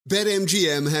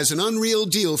BetMGM has an unreal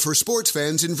deal for sports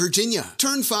fans in Virginia.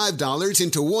 Turn $5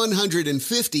 into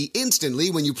 $150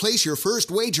 instantly when you place your first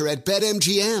wager at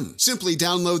BetMGM. Simply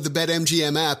download the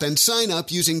BetMGM app and sign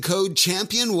up using code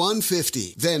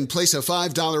CHAMPION150. Then place a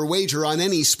 $5 wager on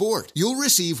any sport. You'll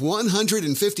receive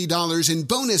 $150 in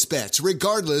bonus bets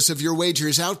regardless of your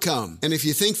wager's outcome. And if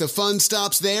you think the fun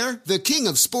stops there, the King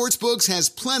of Sportsbooks has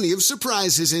plenty of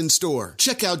surprises in store.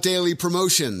 Check out daily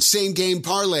promotions, same-game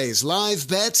parlays, live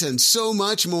bets, and so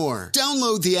much more.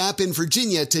 Download the app in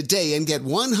Virginia today and get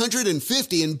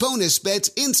 $150 in bonus bets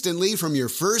instantly from your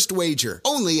first wager.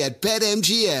 Only at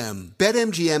BetMGM.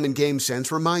 BetMGM and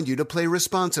GameSense remind you to play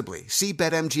responsibly. See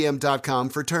BetMGM.com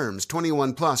for terms.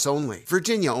 21 plus only.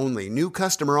 Virginia only. New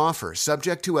customer offer.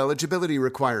 Subject to eligibility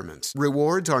requirements.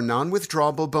 Rewards are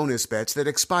non-withdrawable bonus bets that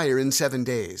expire in 7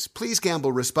 days. Please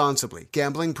gamble responsibly.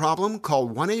 Gambling problem? Call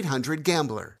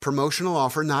 1-800-GAMBLER. Promotional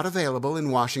offer not available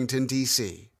in Washington,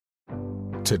 D.C.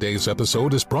 Today's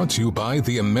episode is brought to you by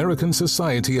the American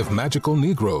Society of Magical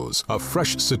Negroes, a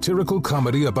fresh satirical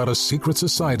comedy about a secret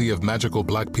society of magical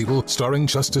black people starring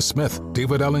Justice Smith,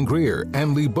 David Allen Greer,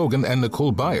 Ann Lee Bogan, and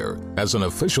Nicole Byer. As an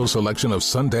official selection of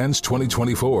Sundance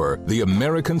 2024, the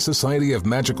American Society of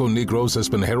Magical Negroes has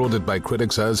been heralded by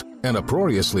critics as an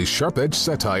uproariously sharp-edged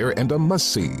satire and a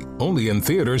must-see. Only in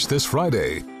theaters this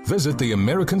Friday. Visit the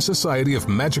American Society of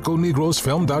Magical Negroes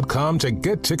Film.com to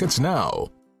get tickets now.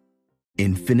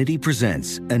 Infiniti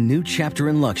presents a new chapter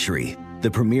in luxury,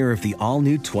 the premiere of the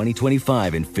all-new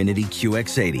 2025 Infiniti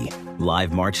QX80,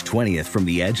 live March 20th from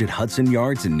the Edge at Hudson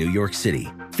Yards in New York City,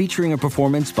 featuring a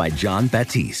performance by John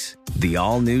Batiste. The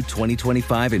all-new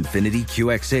 2025 Infiniti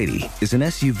QX80 is an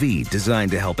SUV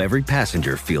designed to help every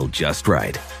passenger feel just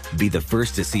right. Be the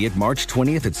first to see it March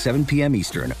 20th at 7 p.m.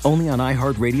 Eastern, only on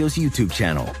iHeartRadio's YouTube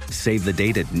channel. Save the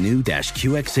date at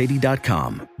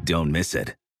new-QX80.com. Don't miss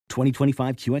it.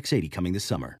 2025 QX80 coming this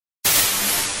summer.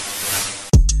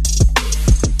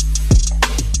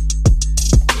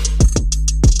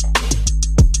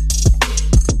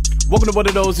 Welcome to One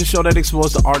of Those, the show that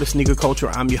explores the art of sneaker culture.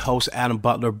 I'm your host, Adam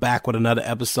Butler, back with another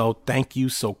episode. Thank you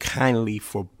so kindly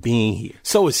for being here.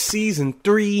 So it's season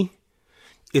 3.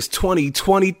 It's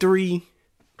 2023.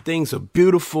 Things are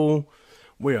beautiful.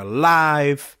 We're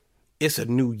alive. It's a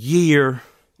new year,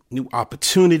 new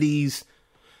opportunities,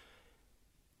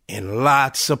 and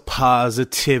lots of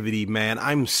positivity, man.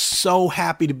 I'm so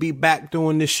happy to be back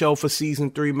doing this show for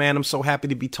season 3, man. I'm so happy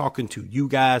to be talking to you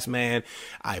guys, man.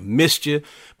 I missed you,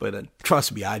 but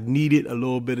trust me, I needed a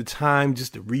little bit of time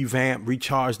just to revamp,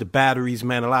 recharge the batteries,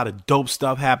 man. A lot of dope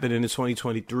stuff happened in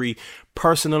 2023,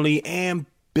 personally and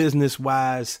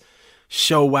business-wise,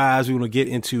 show-wise. We're going to get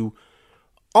into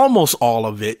almost all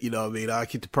of it, you know what I mean? I'll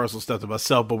keep the personal stuff to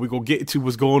myself, but we're going to get into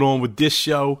what's going on with this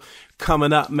show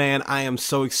coming up, man. I am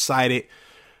so excited,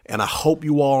 and I hope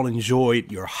you all enjoyed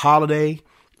your holiday.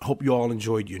 I hope you all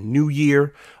enjoyed your new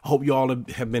year. I hope you all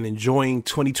have been enjoying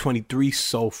 2023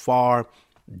 so far.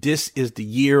 This is the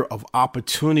year of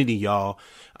opportunity, y'all.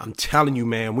 I'm telling you,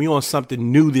 man, we on something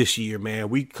new this year, man.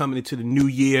 We coming into the new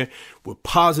year with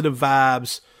positive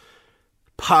vibes,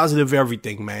 positive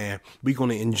everything, man. We're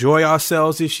going to enjoy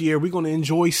ourselves this year. We're going to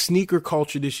enjoy sneaker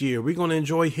culture this year. We're going to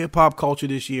enjoy hip hop culture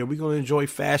this year. We're going to enjoy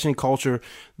fashion culture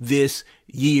this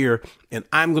year. And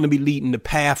I'm going to be leading the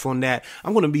path on that.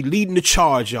 I'm going to be leading the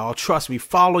charge, y'all. Trust me.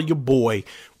 Follow your boy.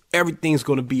 Everything's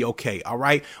going to be okay. All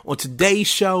right. On today's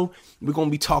show, we're going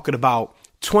to be talking about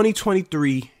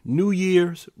 2023 New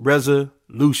Year's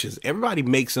resolutions. Everybody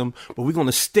makes them, but we're going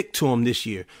to stick to them this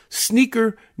year.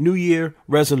 Sneaker New Year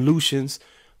resolutions.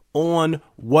 On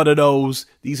What Are Those?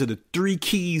 These are the 3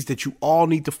 keys that you all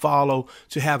need to follow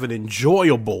to have an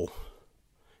enjoyable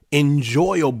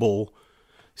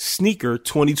sneaker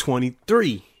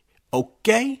 2023.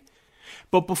 Okay?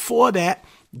 But before that,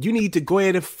 you need to go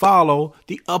ahead and follow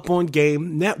the Up On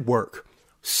Game Network.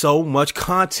 So much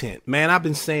content. Man, I've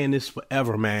been saying this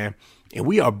forever, man. And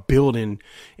we are building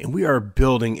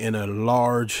in a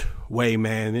large way,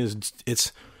 man.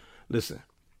 It's listen,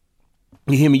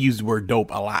 you hear me use the word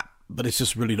dope a lot, but it's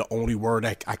just really the only word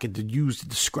I could use to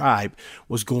describe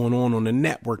what's going on the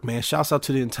network, man. Shouts out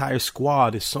to the entire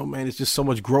squad. It's just so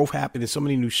much growth happening, so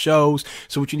many new shows.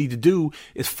 So what you need to do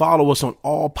is follow us on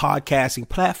all podcasting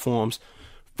platforms.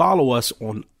 Follow us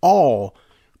on all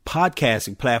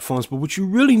podcasting platforms, but what you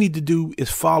really need to do is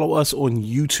follow us on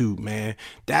YouTube, man.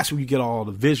 That's where you get all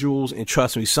the visuals, and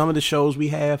trust me, some of the shows we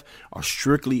have are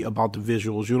strictly about the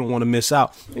visuals. You don't want to miss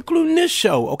out, including this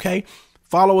show. Okay,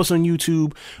 follow us on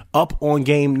YouTube, Up On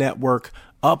Game Network,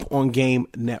 Up on Game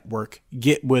Network.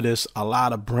 Get with us. A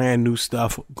lot of brand new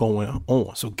stuff going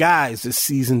on. So guys, it's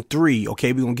season 3.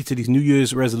 Okay, we're going to get to these New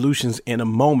Year's resolutions in a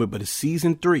moment, but it's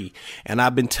season 3. And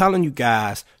I've been telling you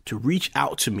guys to reach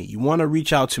out to me. You want to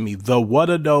reach out to me. The What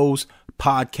Are Those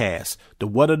podcast. The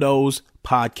What Are Those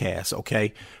podcast.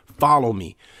 Okay, follow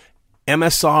me.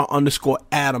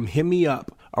 MSR_Adam. Hit me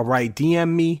up. All right,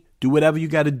 DM me. Do whatever you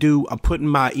got to do. I'm putting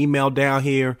my email down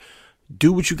here.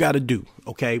 Do what you got to do,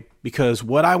 okay? Because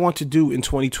what I want to do in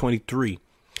 2023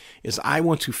 is I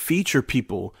want to feature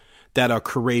people that are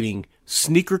creating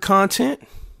sneaker content.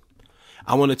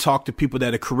 I want to talk to people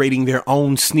that are creating their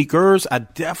own sneakers. I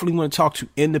definitely want to talk to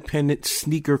independent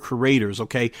sneaker creators,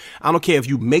 okay? I don't care if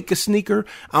you make a sneaker.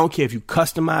 I don't care if you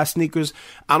customize sneakers.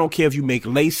 I don't care if you make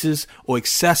laces or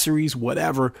accessories,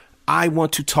 whatever. I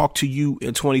want to talk to you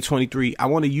in 2023. I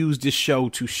want to use this show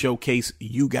to showcase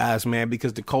you guys, man,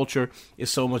 because the culture is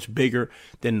so much bigger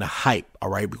than the hype. All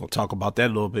right, we're going to talk about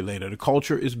that a little bit later. The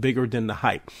culture is bigger than the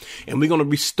hype, and we're going to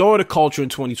restore the culture in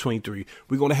 2023.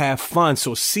 We're going to have fun.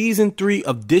 So season 3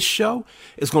 of this show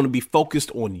is going to be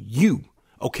focused on you.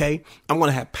 Okay, I'm going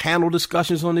to have panel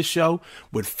discussions on this show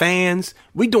with fans.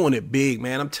 We're doing it big,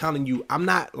 man. I'm telling you, I'm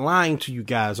not lying to you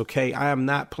guys. Okay, I am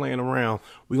not playing around.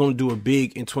 We're going to do it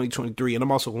big in 2023. And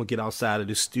I'm also going to get outside of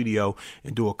this studio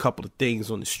and do a couple of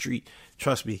things on the street.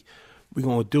 Trust me, we're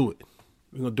going to do it.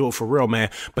 We're going to do it for real,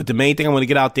 man. But the main thing I want to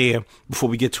get out there before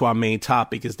we get to our main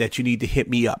topic is that you need to hit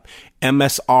me up.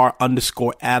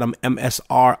 MSR_Adam.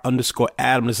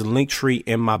 MSR_Adam. There's a link tree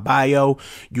in my bio.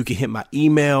 You can hit my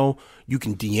email. You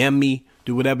can DM me.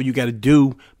 Do whatever you got to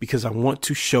do because I want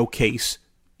to showcase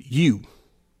you.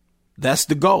 That's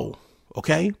the goal.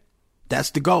 Okay?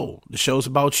 That's the goal. The show's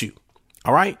about you.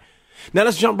 All right? Now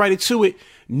let's jump right into it.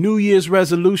 New Year's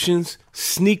resolutions,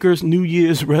 sneakers, New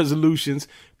Year's resolutions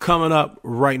coming up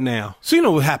right now. So you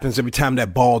know what happens every time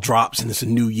that ball drops and it's a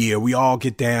new year? We all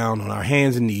get down on our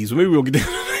hands and knees. Maybe we'll get down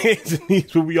on our hands and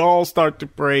knees, but we all start to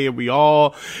pray and we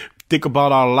all think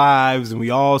about our lives and we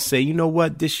all say, you know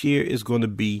what? This year is going to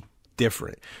be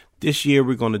different. This year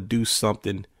we're going to do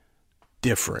something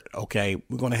different. Okay.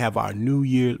 We're going to have our New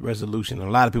Year's resolution. And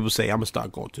a lot of people say, I'm going to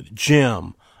start going to the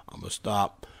gym. I'm going to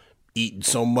stop eating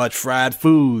so much fried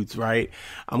foods, right?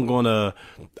 I'm going to,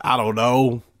 I don't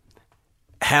know,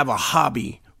 have a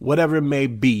hobby, whatever it may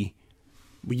be.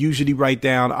 We usually write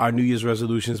down our New Year's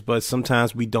resolutions, but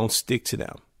sometimes we don't stick to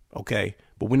them. Okay.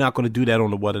 But we're not going to do that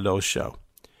on the What Are Those show.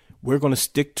 We're going to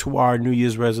stick to our New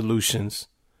Year's resolutions,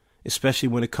 especially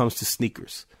when it comes to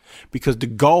sneakers, because the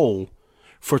goal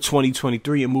for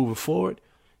 2023 and moving forward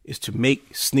is to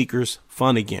make sneakers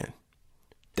fun again.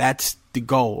 That's the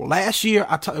goal. Last year,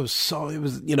 I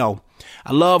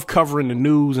love covering the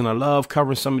news and I love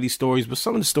covering some of these stories, but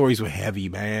some of the stories were heavy,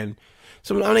 man.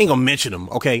 I ain't going to mention them.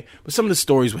 Okay. But some of the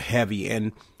stories were heavy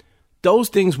and those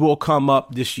things will come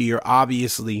up this year.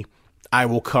 Obviously, I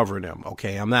will cover them.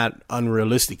 Okay. I'm not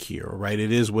unrealistic here. Right.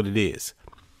 It is what it is.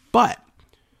 But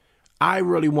I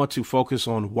really want to focus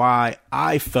on why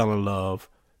I fell in love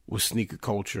with sneaker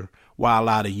culture, why a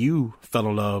lot of you fell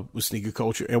in love with sneaker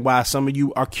culture, and why some of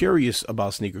you are curious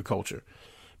about sneaker culture,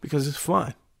 because it's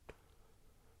fun.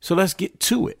 So let's get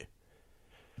to it.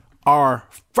 Our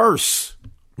first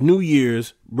New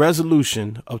Year's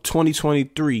resolution of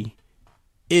 2023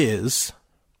 is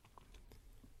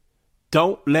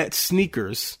don't let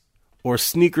sneakers or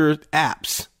sneaker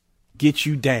apps get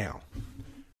you down.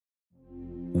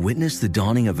 Witness the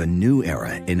dawning of a new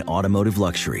era in automotive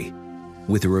luxury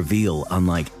with a reveal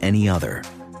unlike any other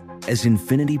as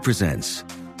Infiniti presents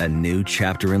a new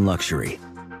chapter in luxury,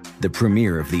 the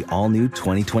premiere of the all-new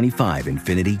 2025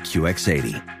 Infiniti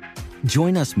QX80.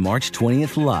 Join us March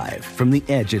 20th live from the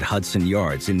Edge at Hudson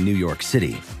Yards in New York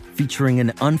City, featuring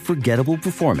an unforgettable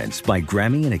performance by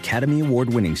Grammy and Academy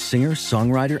Award-winning singer,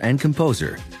 songwriter, and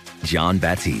composer, Jon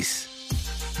Batiste.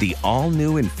 The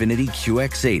all-new Infiniti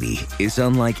QX80 is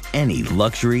unlike any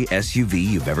luxury SUV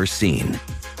you've ever seen.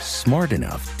 Smart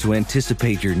enough to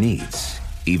anticipate your needs,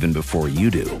 even before you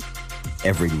do.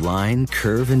 Every line,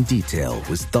 curve, and detail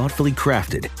was thoughtfully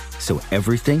crafted, so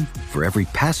everything for every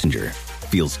passenger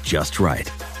feels just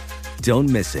right. Don't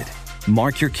miss it.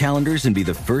 Mark your calendars and be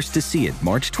the first to see it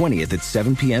March 20th at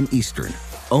 7 p.m. Eastern,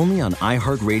 only on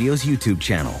iHeartRadio's YouTube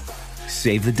channel.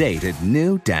 Save the date at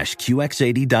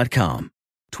new-QX80.com.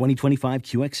 2025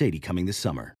 QX80 coming this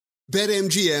summer.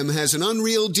 BetMGM has an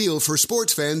unreal deal for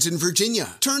sports fans in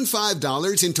Virginia. Turn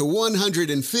 $5 into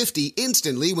 $150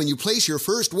 instantly when you place your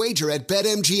first wager at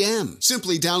BetMGM.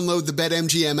 Simply download the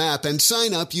BetMGM app and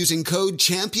sign up using code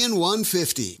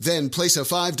CHAMPION150. Then place a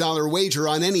 $5 wager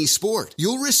on any sport.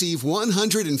 You'll receive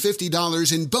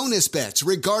 $150 in bonus bets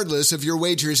regardless of your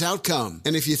wager's outcome.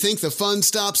 And if you think the fun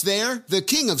stops there, the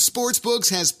king of sportsbooks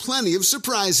has plenty of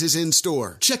surprises in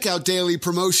store. Check out daily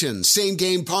promotions,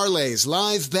 same-game parlays,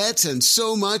 live bets, and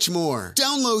so much more.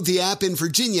 Download the app in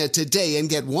Virginia today and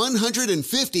get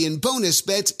 $150 in bonus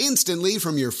bets instantly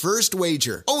from your first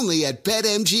wager. Only at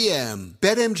BetMGM.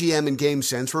 BetMGM and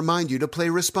GameSense remind you to play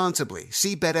responsibly.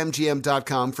 See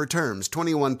BetMGM.com for terms.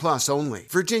 21 plus only.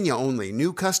 Virginia only.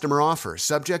 New customer offer.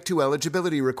 Subject to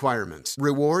eligibility requirements.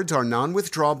 Rewards are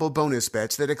non-withdrawable bonus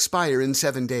bets that expire in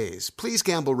 7 days. Please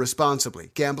gamble responsibly.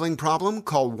 Gambling problem?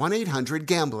 Call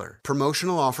 1-800-GAMBLER.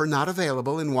 Promotional offer not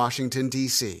available in Washington,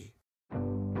 D.C.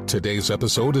 Today's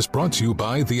episode is brought to you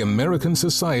by the American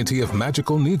Society of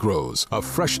Magical Negroes, a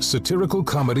fresh satirical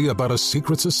comedy about a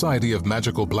secret society of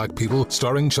magical black people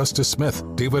starring Justice Smith,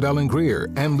 David Allen Greer,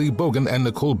 Ann Lee Bogan, and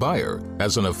Nicole Byer.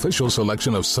 As an official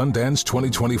selection of Sundance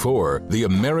 2024, the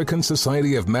American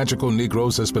Society of Magical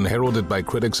Negroes has been heralded by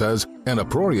critics as an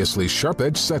uproariously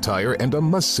sharp-edged satire and a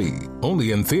must-see.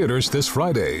 Only in theaters this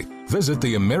Friday. Visit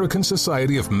the American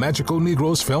Society of Magical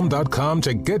Negroes Film.com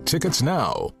to get tickets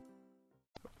now.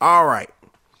 All right.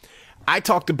 I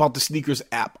talked about the sneakers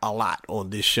app a lot on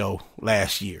this show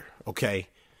last year. Okay.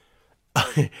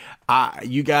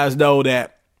 You guys know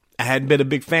that I hadn't been a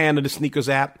big fan of the sneakers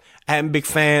app. I hadn't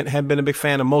been a big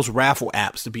fan of most raffle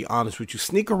apps, to be honest with you.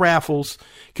 Sneaker raffles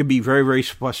can be very, very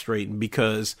frustrating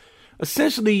because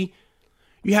essentially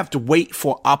you have to wait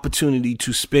for opportunity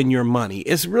to spend your money.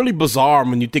 It's really bizarre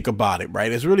when you think about it,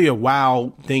 right? It's really a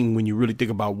wild thing when you really think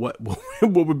about what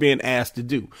we're being asked to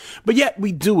do. But yet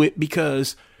we do it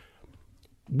because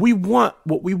we want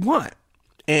what we want.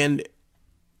 And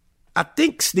I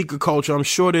think sneaker culture, I'm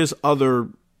sure there's other,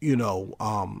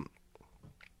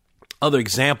 other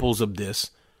examples of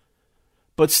this,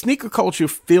 but sneaker culture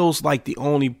feels like the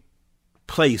only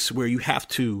place where you have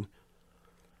to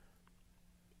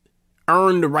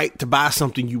earn the right to buy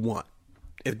something you want,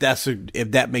 if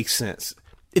that makes sense.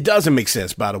 It doesn't make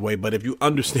sense, by the way, but if you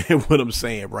understand what I'm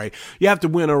saying, right? You have to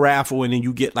win a raffle and then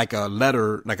you get like a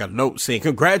letter, like a note saying,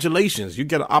 congratulations, you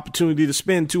get an opportunity to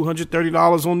spend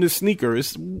 $230 on this sneaker.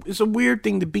 It's a weird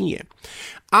thing to be in.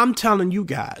 I'm telling you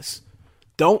guys,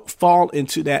 don't fall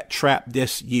into that trap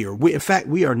this year. In fact,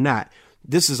 we are not.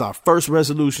 This is our first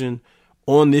resolution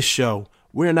on this show.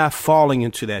 We're not falling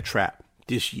into that trap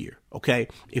this year. Okay.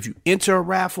 If you enter a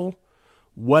raffle,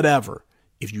 whatever,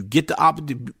 if you get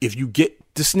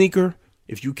the sneaker,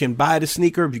 if you can buy the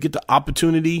sneaker, if you get the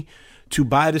opportunity to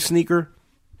buy the sneaker,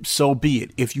 so be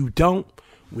it. If you don't,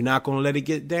 we're not going to let it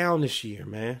get down this year,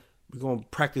 man. We're going to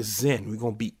practice Zen. We're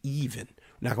going to be even.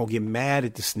 We're not going to get mad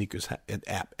at the sneakers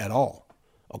app at all.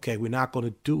 Okay. We're not going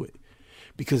to do it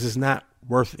because it's not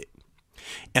worth it.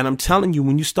 And I'm telling you,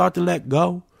 when you start to let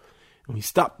go, when you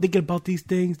stop thinking about these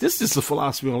things, this is a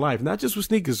philosophy on life, not just with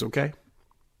sneakers, okay?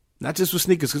 Not just with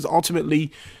sneakers, because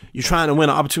ultimately you're trying to win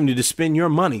an opportunity to spend your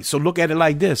money. So look at it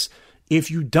like this. If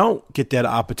you don't get that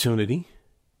opportunity,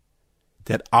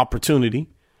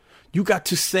 you got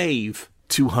to save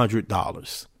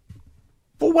 $200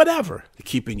 for whatever, to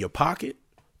keep in your pocket,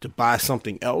 to buy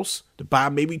something else, to buy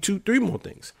maybe 2-3 more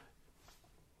things.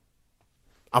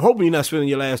 I'm hoping you're not spending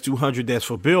your last $200 that's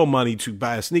for bill money to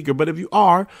buy a sneaker. But if you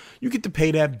are, you get to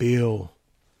pay that bill.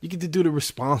 You get to do the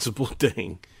responsible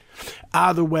thing.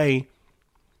 Either way,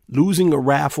 losing a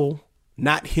raffle,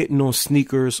 not hitting on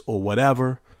sneakers or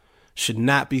whatever should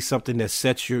not be something that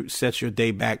sets your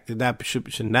day back. That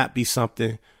should not be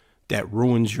something that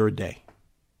ruins your day.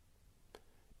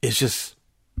 It's just,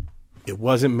 it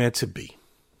wasn't meant to be.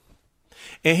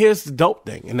 And here's the dope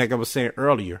thing. And like I was saying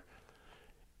earlier,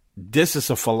 this is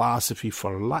a philosophy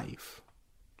for life.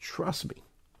 Trust me.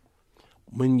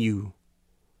 When you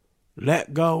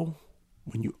let go,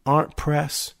 when you aren't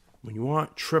pressed, when you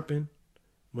aren't tripping,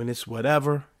 when it's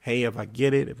whatever, hey, if I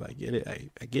get it, I get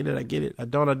it. I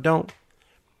don't.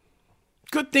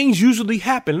 Good things usually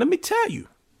happen. Let me tell you.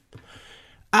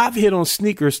 I've hit on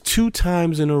sneakers 2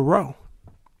 times in a row.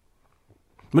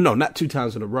 Well, no, not 2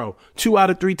 times in a row. 2 out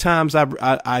of 3 times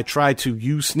I tried to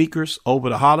use sneakers over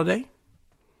the holiday.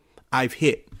 I've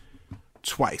hit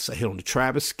twice. I hit on the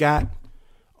Travis Scott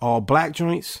all black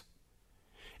joints,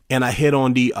 and I hit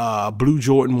on the blue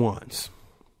Jordan 1s,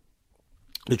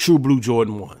 the true blue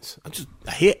Jordan 1s.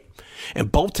 I hit,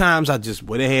 and both times I just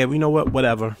went ahead. You know what?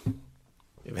 Whatever.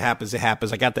 If it happens, it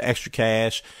happens. I got the extra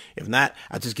cash. If not,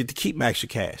 I just get to keep my extra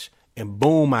cash. And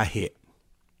boom, I hit.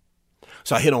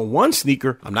 So I hit on one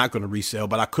sneaker I'm not going to resell,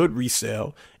 but I could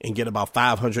resell and get about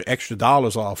 $500 extra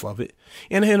off of it.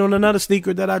 And I hit on another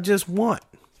sneaker that I just want.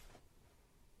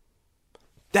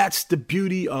 That's the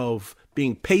beauty of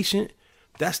being patient.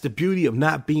 That's the beauty of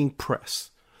not being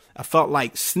pressed. I felt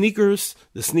like the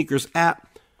Sneakers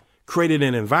app created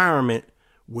an environment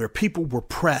where people were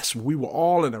pressed. We were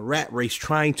all in a rat race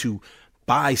trying to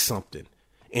buy something.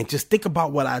 And just think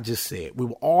about what I just said. We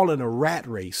were all in a rat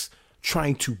race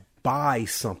trying to buy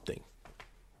something.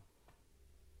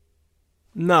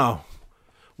 No,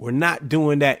 we're not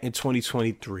doing that in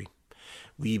 2023.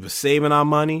 We either saving our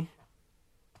money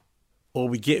or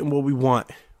we getting what we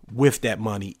want with that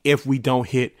money if we don't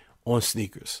hit on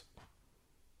sneakers.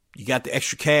 You got the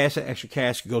extra cash. That extra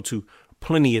cash can go to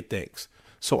plenty of things.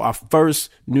 So our first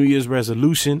New Year's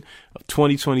resolution of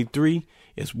 2023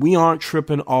 is we aren't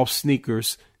tripping off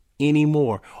sneakers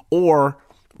anymore or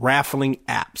raffling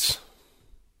apps.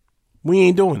 We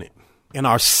ain't doing it. And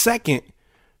our second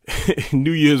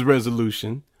New Year's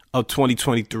resolution of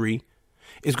 2023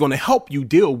 is going to help you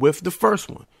deal with the first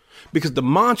one, because the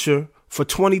mantra for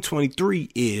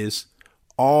 2023 is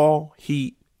all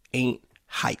heat ain't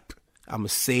hype. I'm going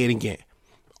to say it again.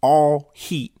 All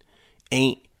heat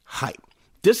ain't hype.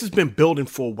 This has been building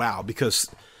for a while, because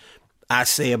I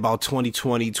say about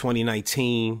 2020,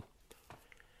 2019,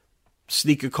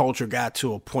 sneaker culture got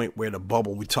to a point where the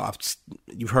bubble,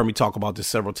 you've heard me talk about this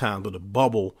several times, but the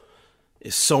bubble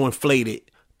is so inflated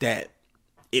that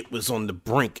it was on the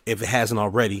brink, if it hasn't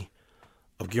already,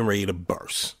 of getting ready to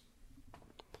burst.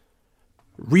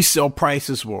 Resale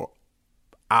prices were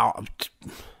out,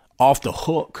 off the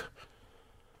hook.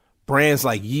 Brands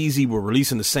like Yeezy were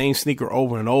releasing the same sneaker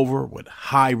over and over with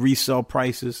high resale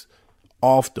prices,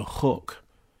 off the hook.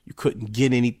 You couldn't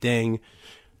get anything.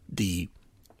 The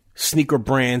sneaker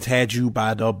brands had you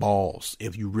by the balls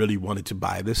if you really wanted to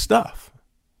buy this stuff,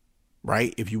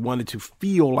 right? If you wanted to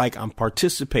feel like I'm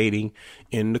participating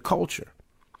in the culture.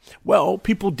 Well,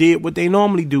 people did what they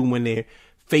normally do when they're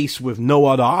faced with no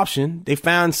other option. They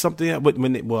found something I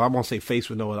won't say faced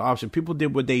with no other option. People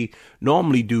did what they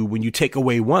normally do. When you take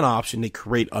away one option, they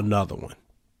create another one.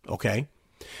 Okay.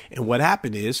 And what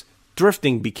happened is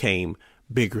thrifting became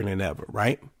bigger than ever,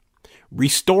 right?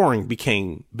 Restoring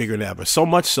became bigger than ever. So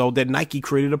much so that Nike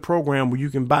created a program where you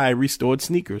can buy restored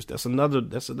sneakers. That's another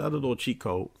little cheat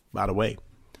code, by the way.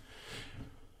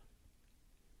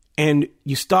 And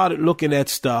you started looking at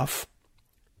stuff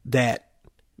that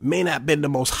may not have been the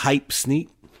most hype sneak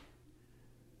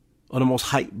or the most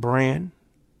hype brand,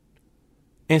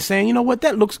 and saying, you know what,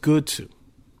 that looks good too.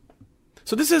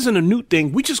 So this isn't a new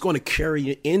thing. We're just going to carry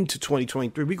it into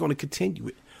 2023. We're going to continue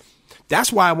it.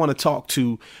 That's why I want to talk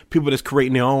to people that's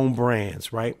creating their own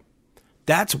brands, right?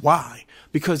 That's why,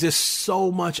 because there's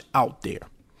so much out there.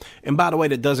 And by the way,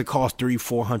 that doesn't cost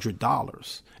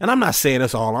 $300-$400. And I'm not saying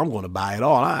that's all I'm going to buy at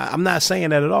all. I'm not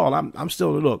saying that at all. I'm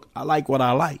still, look, I like what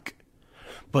I like.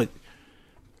 But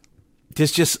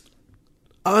there's just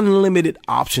unlimited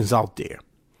options out there.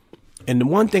 And the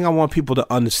one thing I want people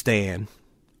to understand,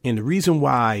 and the reason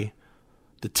why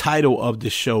the title of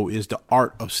this show is The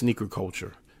Art of Sneaker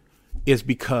Culture, is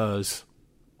because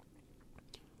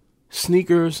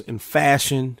sneakers and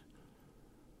fashion,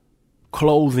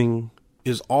 clothing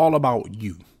is all about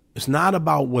you. It's not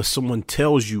about what someone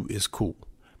tells you is cool.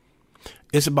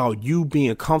 It's about you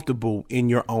being comfortable in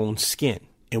your own skin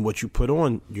and what you put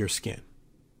on your skin,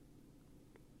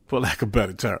 for lack of a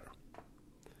better term.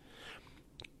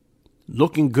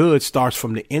 Looking good starts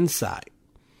from the inside.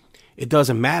 It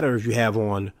doesn't matter if you have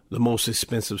on the most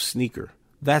expensive sneaker.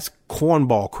 That's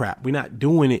cornball crap. We're not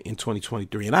doing it in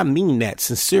 2023. And I mean that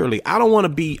sincerely. I don't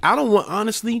want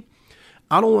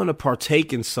to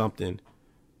partake in something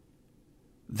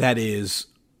that is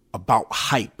about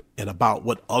hype and about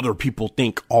what other people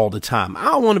think all the time. I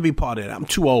don't want to be part of that. I'm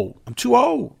too old. I'm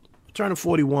turning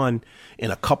 41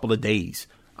 in a couple of days.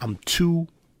 I'm too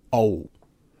old.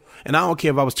 And I don't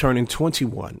care if I was turning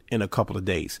 21 in a couple of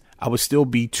days. I would still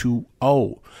be too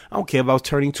old. I don't care if I was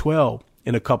turning 12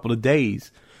 in a couple of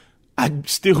days. I'd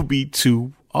still be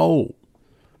too old.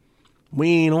 We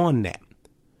ain't on that.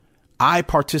 I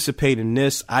participate in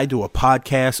this. I do a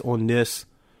podcast on this.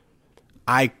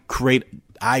 I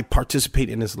participate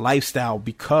in this lifestyle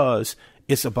because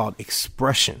it's about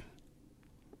expression.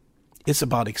 It's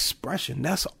about expression.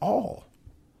 That's all.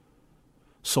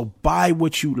 So buy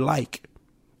what you like.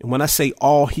 And when I say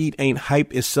all heat ain't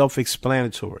hype, it's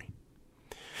self-explanatory.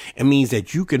 It means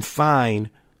that you can find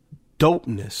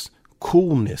dopeness,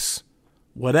 coolness,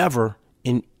 whatever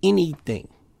in anything.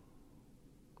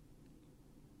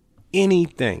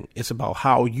 anything, it's about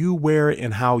how you wear it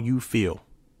and how you feel.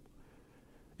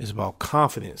 It's about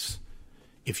confidence.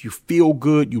 If you feel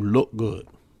good, you look good.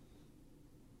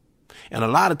 And a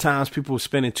lot of times people are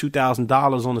spending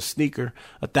 $2,000 on a sneaker,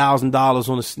 $1,000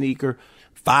 on a sneaker,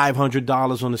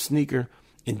 $500 on a sneaker,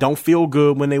 and don't feel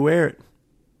good when they wear it.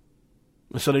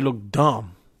 And so they look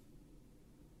dumb.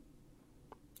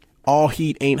 All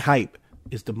heat ain't hype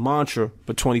is the mantra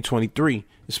for 2023,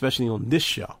 especially on this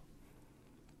show.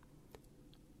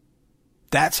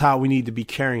 That's how we need to be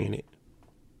carrying it.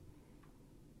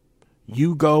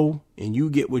 You go and you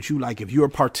get what you like. If you're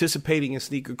participating in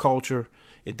sneaker culture,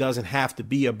 it doesn't have to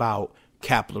be about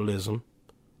capitalism.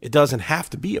 It doesn't have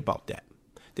to be about that.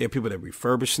 There are people that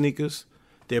refurbish sneakers.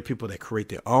 There are people that create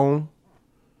their own.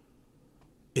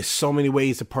 It's so many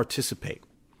ways to participate.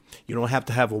 You don't have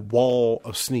to have a wall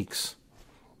of sneaks.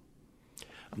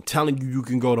 I'm telling you, you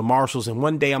can go to Marshall's, and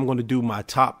one day I'm going to do my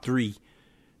top 3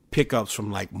 pickups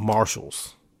from like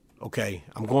Marshall's. Okay,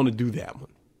 I'm going to do that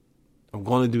one. I'm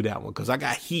going to do that one because I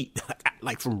got heat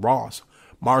like from Ross,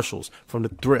 Marshall's, from the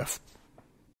thrift.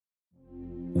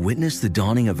 Witness the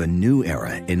dawning of a new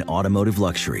era in automotive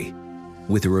luxury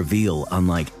with a reveal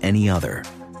unlike any other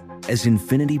as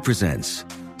Infiniti presents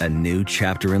a new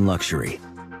chapter in luxury,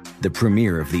 the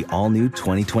premiere of the all-new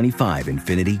 2025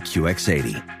 Infiniti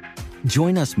QX80.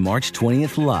 Join us March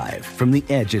 20th live from the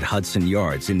Edge at Hudson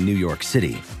Yards in New York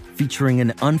City, featuring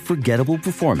an unforgettable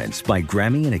performance by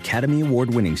Grammy and Academy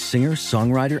Award-winning singer,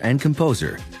 songwriter, and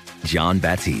composer, Jon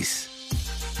Batiste.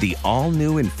 The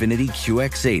all-new Infiniti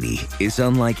QX80 is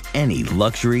unlike any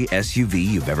luxury SUV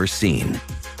you've ever seen.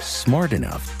 Smart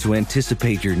enough to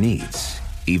anticipate your needs,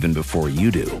 even before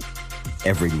you do.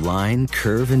 Every line,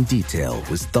 curve, and detail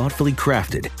was thoughtfully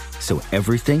crafted, so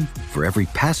everything for every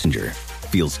passenger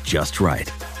feels just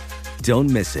right. Don't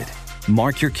miss it.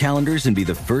 Mark your calendars and be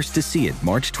the first to see it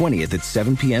March 20th at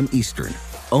 7 p.m. Eastern,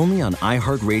 only on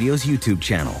iHeartRadio's YouTube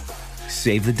channel.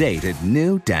 Save the date at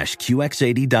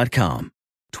new-QX80.com.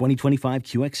 2025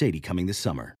 QX80 coming this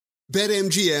summer.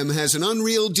 BetMGM has an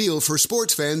unreal deal for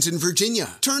sports fans in Virginia.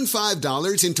 Turn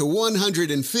 $5 into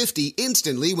 $150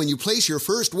 instantly when you place your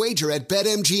first wager at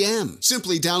BetMGM.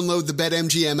 Simply download the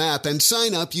BetMGM app and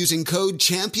sign up using code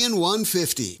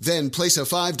CHAMPION150. Then place a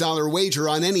 $5 wager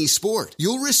on any sport.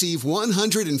 You'll receive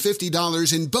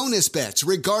 $150 in bonus bets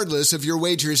regardless of your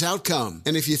wager's outcome.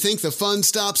 And if you think the fun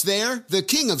stops there, the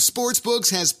King of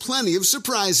Sportsbooks has plenty of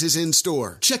surprises in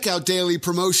store. Check out daily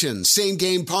promotions,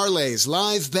 same-game parlays,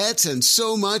 live bets, and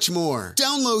so much more.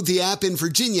 Download the app in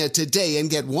Virginia today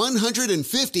and get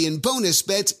 $150 in bonus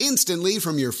bets instantly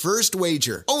from your first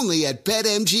wager. Only at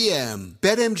BetMGM.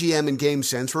 BetMGM and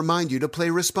GameSense remind you to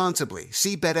play responsibly.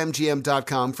 See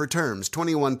BetMGM.com for terms.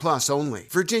 21 plus only.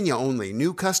 Virginia only.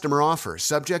 New customer offer.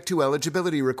 Subject to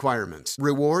eligibility requirements.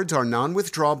 Rewards are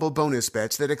non-withdrawable bonus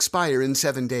bets that expire in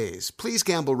 7 days. Please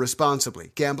gamble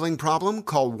responsibly. Gambling problem?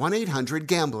 Call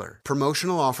 1-800-GAMBLER.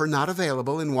 Promotional offer not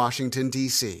available in Washington,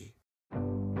 D.C.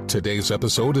 Today's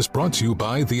episode is brought to you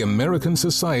by the American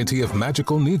Society of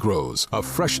Magical Negroes, a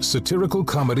fresh satirical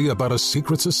comedy about a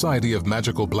secret society of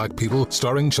magical black people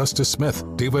starring Justice Smith,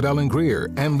 David Allen Greer,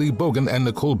 Ann Lee Bogan, and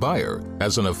Nicole Byer.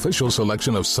 As an official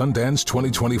selection of Sundance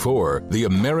 2024, the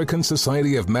American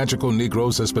Society of Magical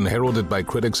Negroes has been heralded by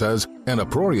critics as an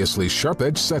uproariously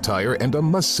sharp-edged satire and a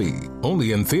must-see.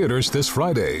 Only in theaters this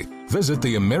Friday. Visit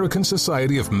the American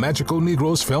Society of Magical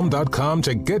Negroes Film.com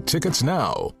to get tickets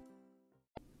now.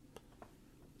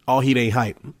 All heat ain't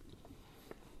hype.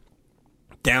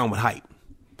 Down with hype.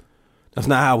 That's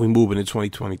not how we move into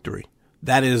 2023.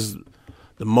 That is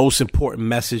the most important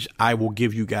message I will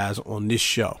give you guys on this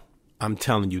show. I'm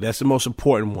telling you, that's the most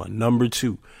important one. Number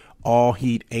 2, all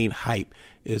heat ain't hype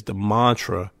is the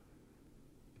mantra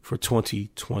for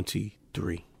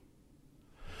 2023.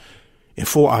 And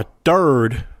for our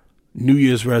third New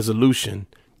Year's resolution,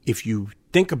 if you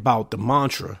think about the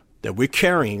mantra that we're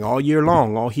carrying all year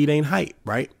long, all heat ain't hype,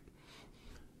 right?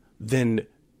 Then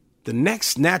the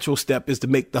next natural step is to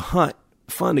make the hunt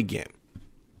fun again.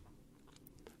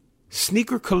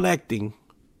 Sneaker collecting,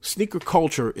 sneaker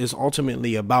culture is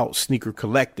ultimately about sneaker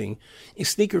collecting, and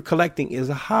sneaker collecting is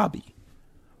a hobby.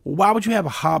 Well, why would you have a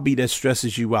hobby that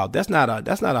stresses you out? That's not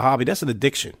a hobby, that's an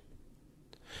addiction.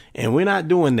 And we're not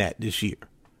doing that this year.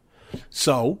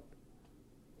 So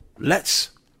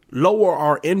let's lower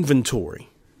our inventory,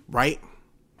 right?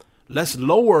 Let's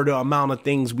lower the amount of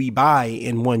things we buy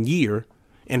in 1 year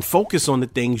and focus on the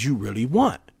things you really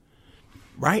want,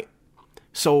 right?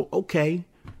 So, okay,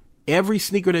 every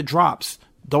sneaker that drops,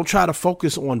 don't try to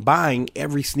focus on buying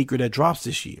every sneaker that drops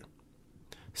this year.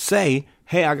 Say,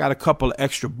 hey, I got a couple of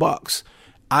extra bucks.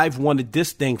 I've wanted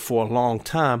this thing for a long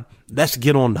time. Let's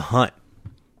get on the hunt.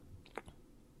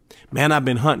 Man, I've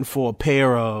been hunting for a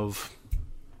pair of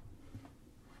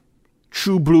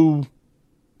True Blue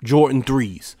Jordan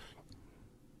 3s.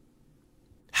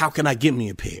 How can I get me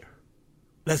a pair?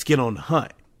 Let's get on the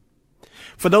hunt.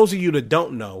 For those of you that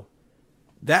don't know,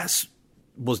 that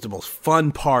was the most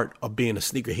fun part of being a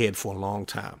sneakerhead for a long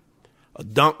time. A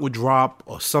Dunk would drop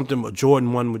or something, a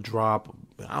Jordan 1 would drop,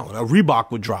 I don't know, a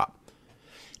Reebok would drop.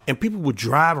 And people would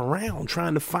drive around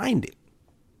trying to find it.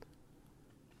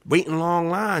 Waiting long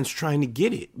lines trying to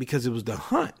get it because it was the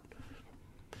hunt.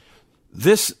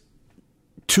 This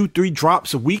 2-3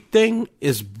 drops a week thing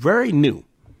is very new.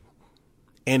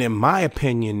 And in my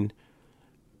opinion,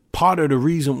 part of the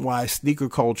reason why sneaker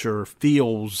culture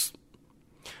feels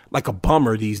like a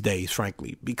bummer these days,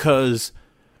 frankly, because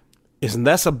it's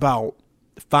less about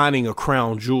finding a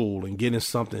crown jewel and getting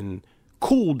something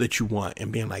cool that you want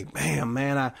and being like,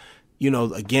 man,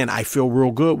 again, I feel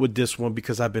real good with this one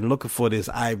because I've been looking for this.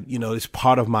 It's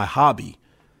part of my hobby,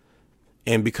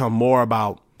 and become more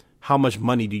about how much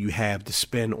money do you have to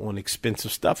spend on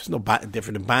expensive stuff. It's no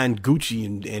different than buying Gucci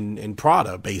and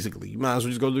Prada, basically. You might as well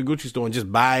just go to the Gucci store and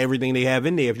just buy everything they have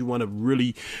in there if you want to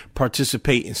really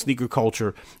participate in sneaker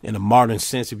culture in a modern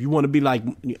sense. If you want to be like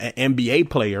an NBA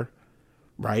player,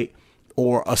 right,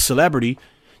 or a celebrity,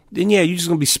 then yeah, you're just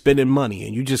going to be spending money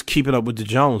and you just keeping up with the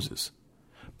Joneses.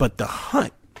 But the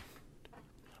hunt,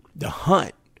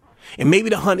 and maybe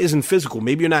the hunt isn't physical.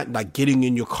 Maybe you're not like getting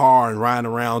in your car and riding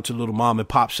around to little mom and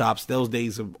pop shops. Those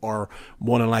days are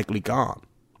more than likely gone.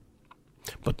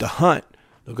 But the hunt,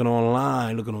 looking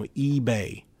online, looking on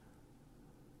eBay,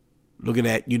 looking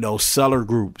at, seller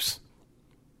groups.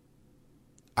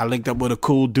 I linked up with a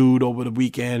cool dude over the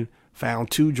weekend, found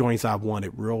 2 joints I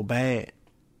wanted real bad.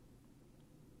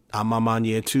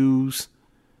 Amamanya 2s,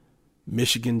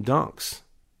 Michigan Dunks.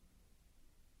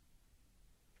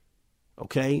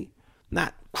 Okay?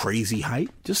 Not crazy hype,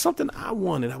 just something I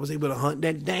wanted. I was able to hunt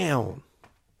that down.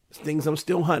 It's things I'm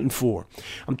still hunting for.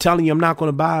 I'm telling you, I'm not going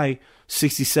to buy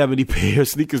 60, 70 pair of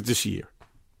sneakers this year.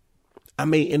 I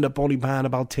may end up only buying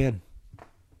about 10,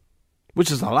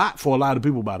 which is a lot for a lot of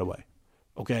people, by the way.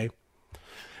 Okay?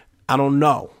 I don't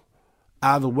know.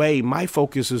 Either way, my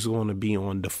focus is going to be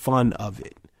on the fun of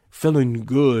it. Feeling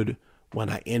good when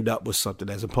I end up with something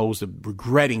as opposed to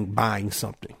regretting buying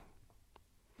something.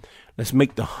 Let's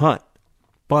make the hunt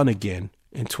fun again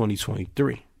in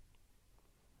 2023.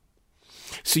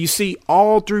 So you see,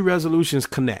 all 3 resolutions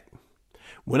connect.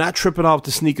 We're not tripping off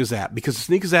the sneakers app because the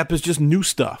sneakers app is just new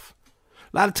stuff.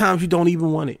 A lot of times you don't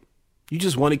even want it. You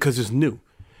just want it because it's new.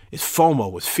 It's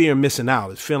FOMO. It's fear of missing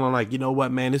out. It's feeling like, you know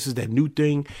what, man, this is that new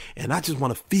thing. And I just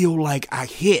want to feel like I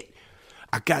hit.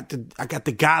 I got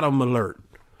the Gotham alert.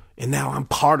 And now I'm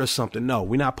part of something. No,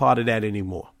 we're not part of that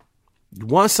anymore. You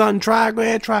want something, try, go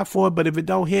ahead, try for it. But if it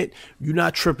don't hit, you're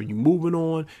not tripping. You're moving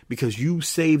on because you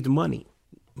saved money.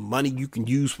 Money you can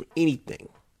use for anything.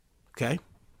 Okay?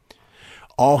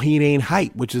 All heat ain't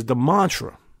hype, which is the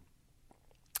mantra.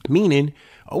 Meaning,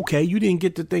 okay, you didn't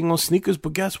get the thing on sneakers,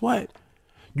 but guess what?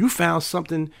 You found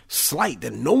something slight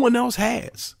that no one else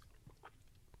has.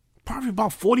 Probably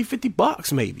about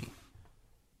 $40-$50 maybe.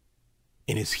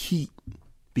 And it's heat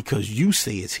because you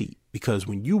say it's heat. Because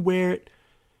when you wear it,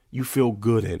 you feel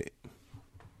good in it.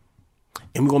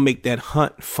 And we're going to make that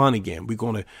hunt fun again. We're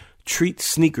going to treat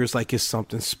sneakers like it's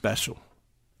something special.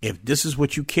 If this is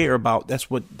what you care about, that's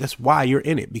why you're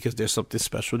in it, because there's something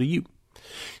special to you.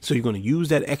 So you're going to use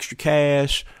that extra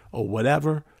cash or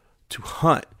whatever to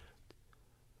hunt,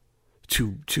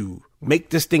 to make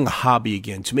this thing a hobby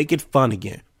again, to make it fun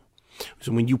again.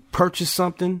 So when you purchase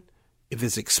something, if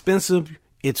it's expensive,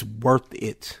 it's worth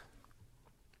it.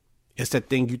 It's that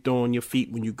thing you throw on your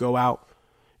feet when you go out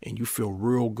and you feel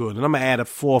real good. And I'm going to add a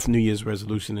 4th New Year's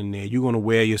resolution in there. You're going to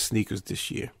wear your sneakers this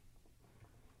year.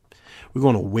 We're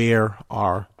going to wear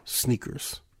our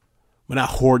sneakers. We're not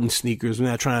hoarding sneakers. We're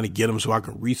not trying to get them so I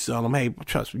can resell them. Hey,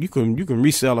 trust me, you can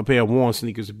resell a pair of worn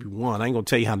sneakers if you want. I ain't going to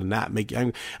tell you how to not make it. I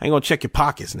ain't going to check your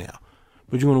pockets now.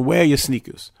 But you're going to wear your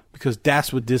sneakers because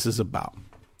that's what this is about.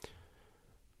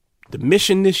 The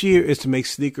mission this year is to make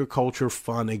sneaker culture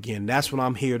fun again. That's what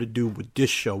I'm here to do with this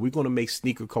show. We're going to make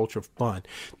sneaker culture fun.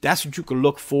 That's what you can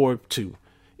look forward to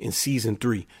in season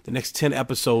 3. The next 10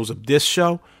 episodes of this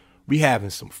show, we having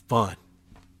some fun.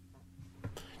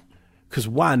 Because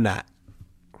why not?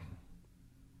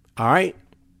 All right?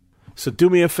 So do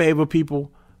me a favor,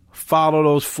 people. Follow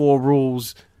those 4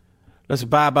 rules. Let's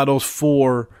abide by those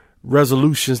 4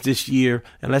 resolutions this year.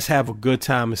 And let's have a good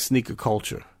time in sneaker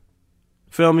culture.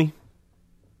 Feel me?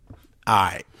 All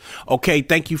right. Okay,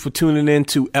 thank you for tuning in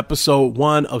to episode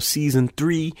 1 of season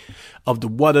 3 of the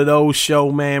What Are Those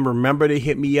show, man. Remember to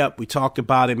hit me up. We talked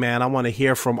about it, man. I want to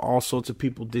hear from all sorts of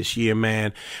people this year,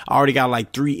 man. I already got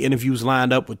like 3 interviews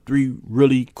lined up with 3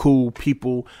 really cool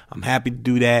people. I'm happy to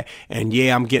do that. And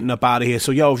yeah, I'm getting up out of here.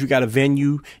 So, yo, if you got a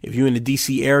venue, if you're in the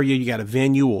DC area, you got a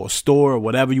venue or a store or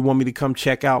whatever you want me to come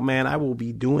check out, man, I will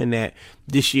be doing that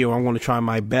this year. I'm going to try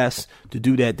my best to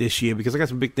do that this year because I got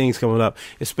some big things coming up,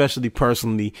 especially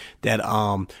personally, that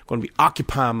going to be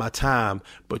occupying my time.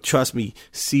 But trust me,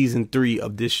 season 3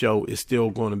 of this show is still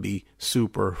going to be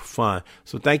super fun.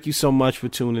 So thank you so much for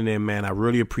tuning in, man. I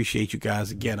really appreciate you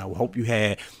guys. Again, I hope you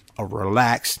had a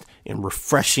relaxed and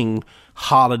refreshing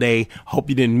holiday. Hope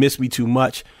you didn't miss me too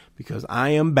much because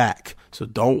I am back. So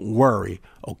don't worry,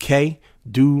 okay?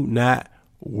 Do not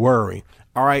worry.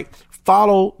 All right.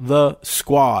 Follow the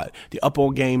squad, the Up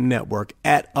On Game Network,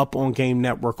 at Up On Game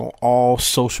Network on all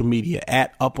social media,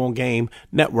 at Up On Game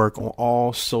Network on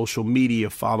all social media.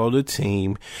 Follow the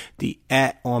team, the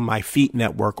at On My Feet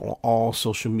Network on all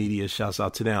social media. Shouts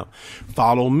out to them.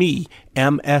 Follow me,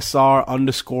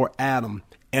 MSR_Adam,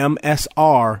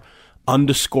 MSR_Adam.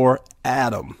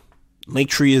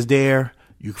 Linktree is there.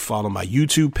 You can follow my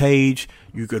YouTube page.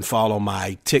 You can follow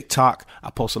my TikTok.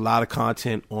 I post a lot of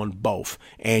content on both,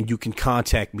 and you can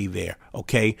contact me there.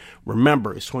 Okay.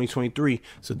 Remember, it's 2023,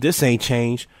 so this ain't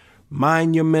changed.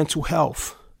 Mind your mental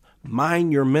health.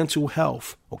 Mind your mental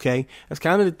health. Okay. That's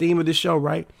kind of the theme of this show,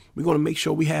 right? We're going to make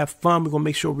sure we have fun. We're going to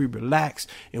make sure we relax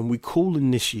and we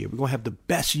cooling this year. We're going to have the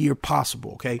best year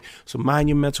possible. Okay. So mind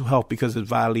your mental health because it's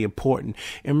vitally important.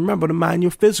 And remember to mind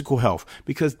your physical health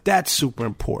because that's super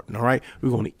important. All right. We're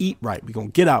going to eat right. We're going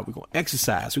to get out. We're going to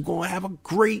exercise. We're going to have a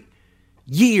great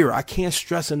year. I can't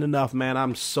stress it enough, man.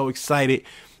 I'm so excited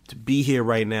to be here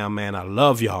right now, man. I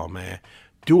love y'all, man.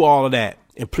 Do all of that.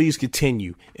 And please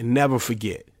continue and never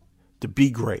forget to be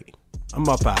great. I'm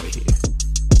up out of here.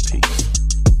 Peace.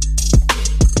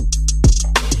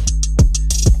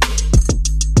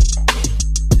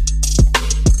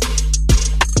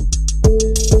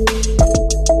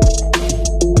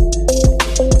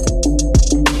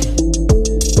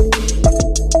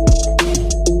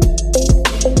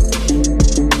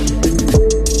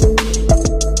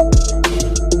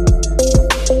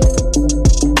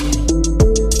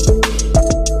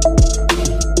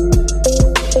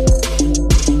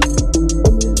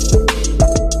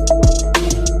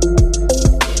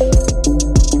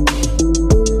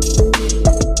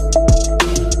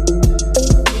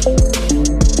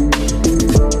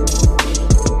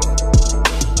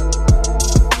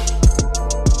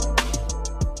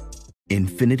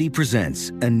 Infinity presents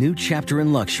a new chapter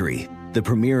in luxury, the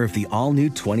premiere of the all-new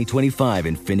 2025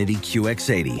 Infinity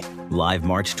QX80, live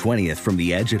March 20th from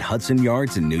the Edge at Hudson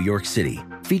Yards in New York City,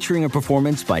 featuring a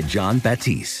performance by John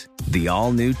Batiste. The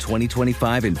all-new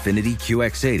 2025 Infinity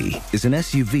QX80 is an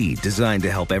SUV designed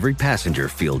to help every passenger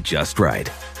feel just right.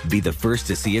 Be the first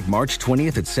to see it March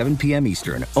 20th at 7 p.m.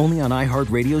 Eastern, only on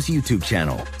iHeartRadio's YouTube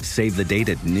channel. Save the date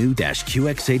at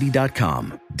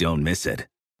new-QX80.com. Don't miss it.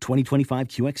 2025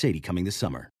 QX80 coming this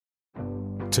summer.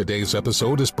 Today's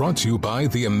episode is brought to you by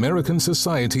the American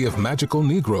Society of Magical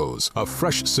Negroes, a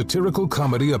fresh satirical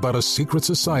comedy about a secret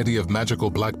society of magical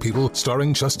black people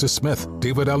starring Justice Smith,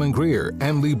 David Allen Greer,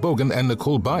 Ann Lee Bogan, and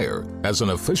Nicole Byer. As an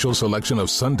official selection of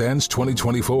Sundance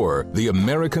 2024, the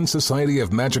American Society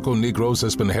of Magical Negroes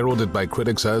has been heralded by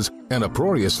critics as an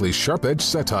uproariously sharp-edged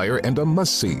satire and a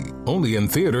must-see. Only in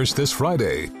theaters this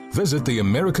Friday. Visit the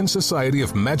American Society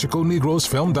of Magical Negroes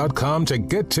Film.com to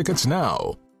get tickets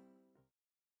now.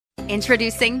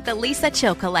 Introducing the Lisa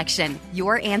Chill Collection,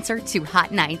 your answer to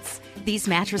hot nights. These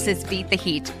mattresses beat the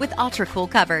heat with ultra-cool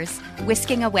covers,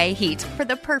 whisking away heat for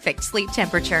the perfect sleep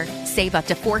temperature. Save up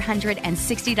to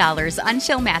 $460 on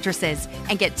Chill mattresses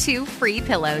and get 2 free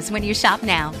pillows when you shop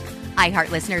now. iHeart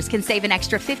listeners can save an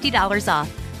extra $50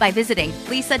 off by visiting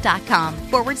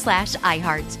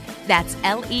lisa.com/iHeart. That's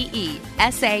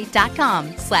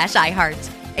LEESA.com/iHeart.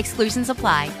 Exclusions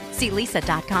apply. See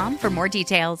lisa.com for more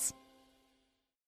details.